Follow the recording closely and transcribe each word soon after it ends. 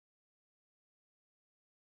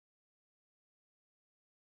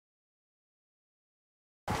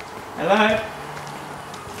Hello?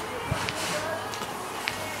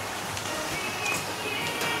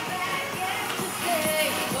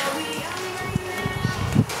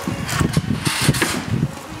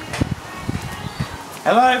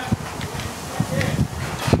 Hello?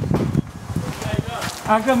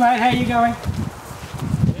 Oh, good mate, how you going?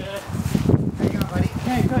 Yeah. How you going, buddy?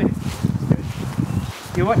 Yeah,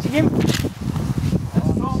 good. You watching him? It's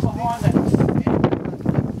all behind it.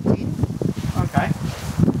 Okay.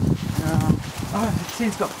 Oh, the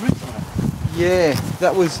tin's got bricks on it. Yeah,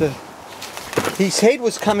 that was his head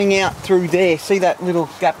was coming out through there. See that little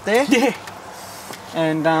gap there? Yeah.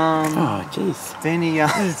 And Oh, jeez. then he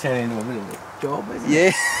This is turning into a bit of a job, isn't it?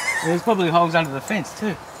 yeah. There's probably holes under the fence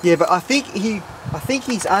too. Yeah, but I think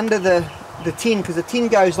he's under the tin, because the tin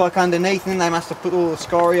goes like underneath, and then they must have put all the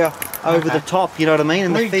scoria over the top. You know what I mean?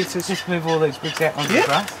 And the fence is just move all these bricks out onto the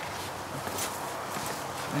grass.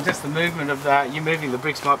 And just the movement of you moving the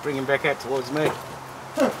bricks might bring him back out towards me. He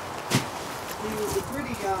was a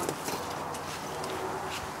pretty fair size.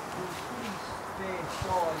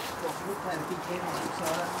 He looked like a big head on him, so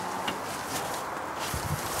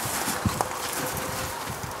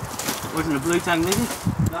Wasn't a blue tongue lizard?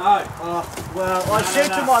 no. Well, I said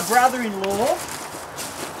to my brother-in-law,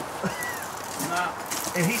 No.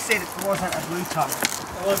 and he said it wasn't a blue tongue.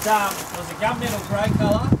 It was a gunmetal grey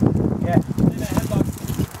colour. Yeah. Then it had like,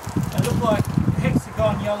 it looked like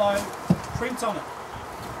hexagon yellow print on it.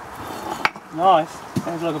 Nice.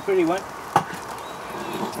 Sounds like a pretty one.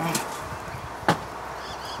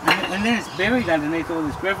 And then it's buried underneath all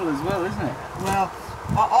this gravel as well, isn't it? Well,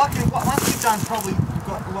 I can, once we've done probably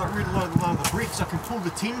got rid of a lot of the bricks, I can pull the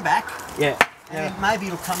tin back, Yeah. and then maybe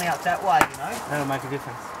it'll come out that way, you know. That'll make a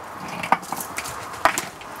difference.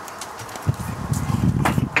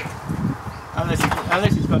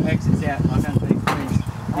 Unless he's got exits out like underneath the fence.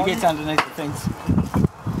 He gets underneath the fence.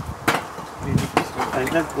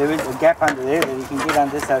 There is a gap under there that he can get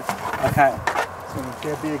under, so I can't. So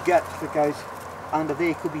there'll be a gap that goes under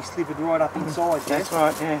there, could be slivered right up inside there. That's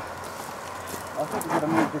right, yeah. I think we've got to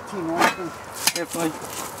move the tin on. Definitely.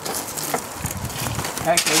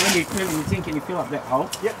 Actually, when you're filling the tin, can you fill up that hole?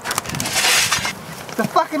 Yep. It's a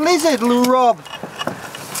fucking lizard, little Rob.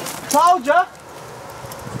 Told ya.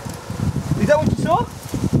 Is that what you saw?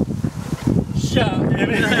 Shut up,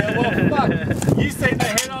 yeah, well, fuck. You seen the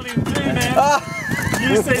head on him too, man.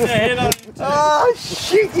 You seen the head on him too. Oh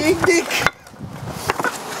shit, you dick.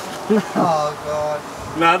 Oh god.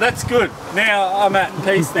 No, that's good. Now I'm at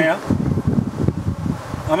peace now.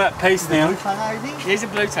 I'm at peace now. Blue tongue over there? There's a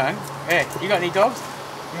blue tongue. Yeah. You got any dogs?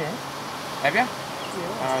 Yeah. Have you?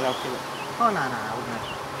 Yeah. Oh, they'll kill it. Oh no, wouldn't it?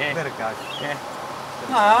 Yeah. Let it go. Yeah.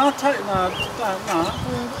 No, I'll take it. No,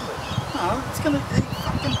 it's gonna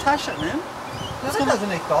fucking touch it, man. No, that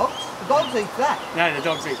doesn't eat dogs. The dogs eat that. No, the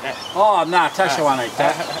dogs eat that. Oh, no, Tasha won't eat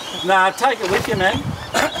that. No, take it with you, man.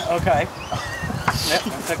 Okay. Yep,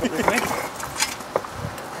 I'll take it with me.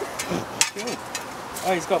 Cool.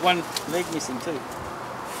 Oh, he's got one leg missing too.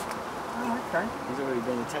 Oh, okay. He's already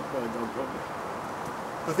been attacked by a dog, probably.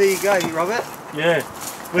 Well, there you go, Robert. Yeah.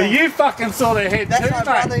 Well, you fucking saw their head That's too, my mate.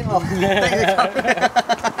 brother-in-law.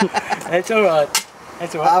 That's all right.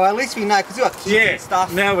 That's all right. Oh, at least we know, because we've got kids Yeah, and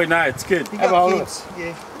stuff. now we know, it's good. You've Have a got hold of kids.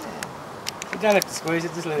 Yeah. You don't have to squeeze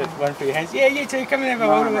it, just let it run through your hands. Yeah, you too, come and have a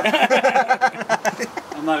hold of it.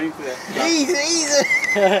 I'm not into that. Easy.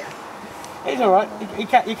 He's alright. You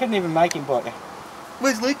couldn't even make him bite you.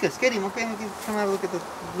 Where's Lucas? Get him. Come have a look at the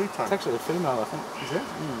blue It's tongue. actually a female, I think. Is it?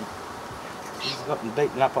 She's gotten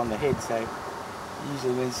beaten up on the head, so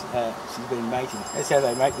usually means she's been mating. That's how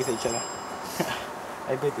they mate with each other.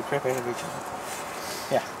 They beat the crap out of each other.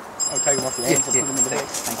 Yeah, I'll take them off your hands and put them in the bag.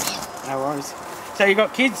 Thanks. No worries. So you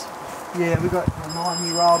got kids? Yeah, we got a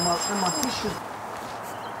 9-year-old and my sister.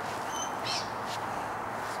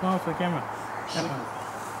 Smile for the camera. That one.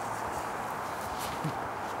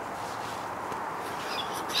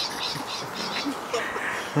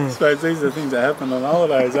 I suppose these are the things that happen on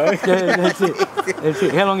holidays, eh? Yeah, that's it. That's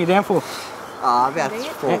it. How long are you down for? About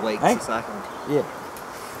 4 weeks Hey? or so. Yeah.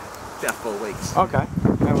 About 4 weeks. Okay.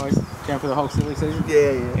 No worries. Down for the whole silly season?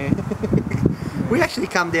 Yeah. We actually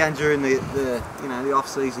come down during the the off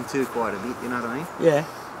season too quite a bit. You know what I mean? Yeah.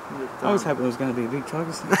 But, I was hoping it was going to be a big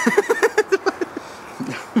tiger snake.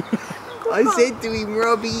 I said to him,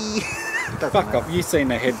 Robbie. Fuck off, you've seen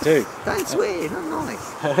their head too. Don't swear, not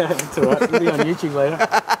nice. It's alright. It'll be on YouTube later.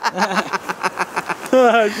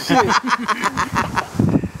 Oh shit.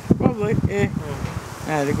 Probably, yeah.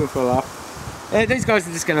 Yeah, they're good for a laugh. These guys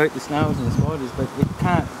are just going to eat the snails and the spiders, but you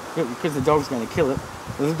can't, because the dog's going to kill it.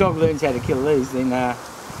 If the dog learns how to kill these, then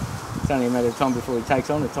only a matter of time before he takes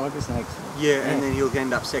on the Tigersnake. Yeah, and then he'll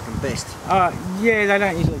end up second best. Yeah, they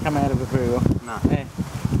don't usually come out of it very well. No.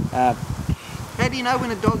 Yeah. How do you know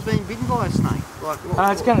when a dog's been bitten by a snake? Like,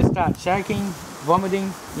 It's going to start shaking,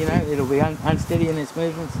 vomiting, you know, it'll be unsteady in its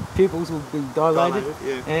movements, pupils will be dilated.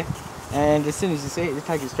 Yeah. And as soon as you see it, you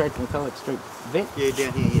take it straight to McCulloch Street vet. Yeah,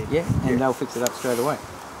 down here, yeah. And they'll fix it up straight away.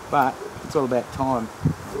 But it's all about time.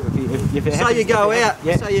 If it So happens, you go out,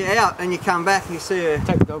 yeah. so you're out and you come back and you see a...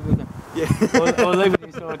 Take the dog with you. Yeah. or leave it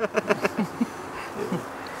inside.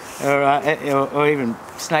 Or even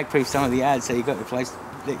snake-proof some of the yards so you've got the place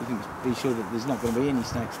that you can be sure that there's not going to be any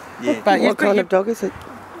snakes. Yeah. But What kind of dog is it?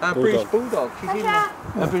 A British Bulldog. She's in there.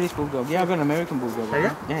 A British Bulldog. Yeah, I've got an American Bulldog. Have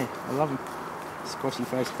you? Yeah, I love them. Squashy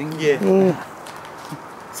faced thing. Yeah.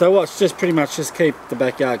 So what's just pretty much just keep the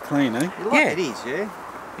backyard clean, eh? Like it is, yeah.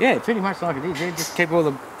 Yeah, pretty much like it is. Yeah, just keep all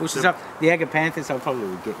the bushes up. The agapanthus, I'll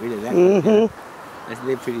probably get rid of that.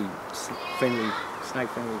 They're pretty friendly,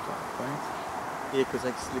 snake-friendly plants. Yeah, because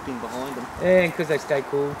they slip in behind them. Yeah, because they stay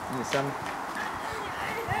cool in the summer.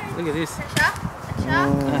 Look at this.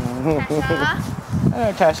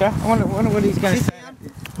 Hello, Tasha. I wonder what he's going to say.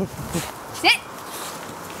 Sit.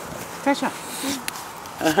 Tasha.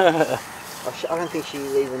 I don't think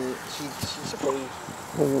she's even... She's probably...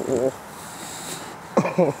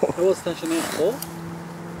 What's Tasha now? 4?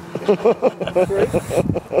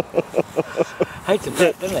 Hates a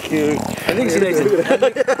pet, doesn't it? I think she needs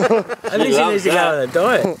to go on a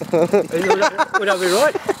diet. Would I be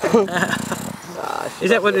right? Is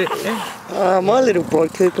that what it is? Yeah. My little boy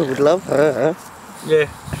Cooper would love her. Yeah.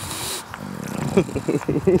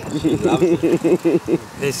 She loves it.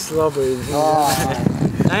 They're slobbery. I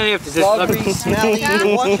only have to just Slobbery, smelly,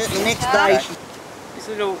 you watch it the next day.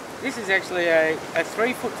 This is actually a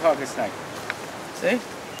 3-foot tiger snake. See?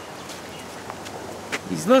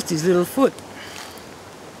 He's lost his little foot.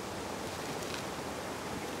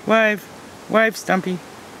 Wave, Stumpy.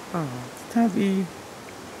 Oh, Stumpy.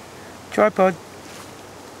 Tripod.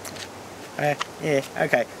 Yeah,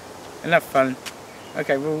 okay. Enough fun.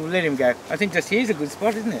 Okay, we'll let him go. I think just here's a good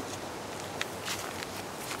spot, isn't it?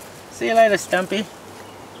 See you later, Stumpy.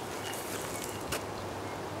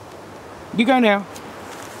 You go now.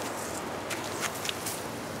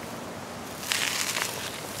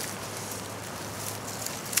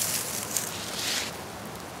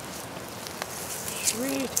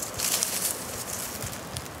 Sweet.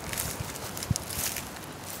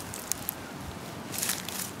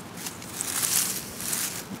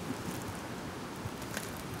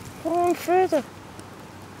 Go on further.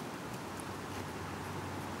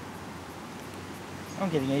 I'm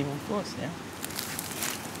getting evil thoughts now.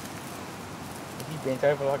 Have you bent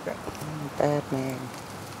over like that? Bad man.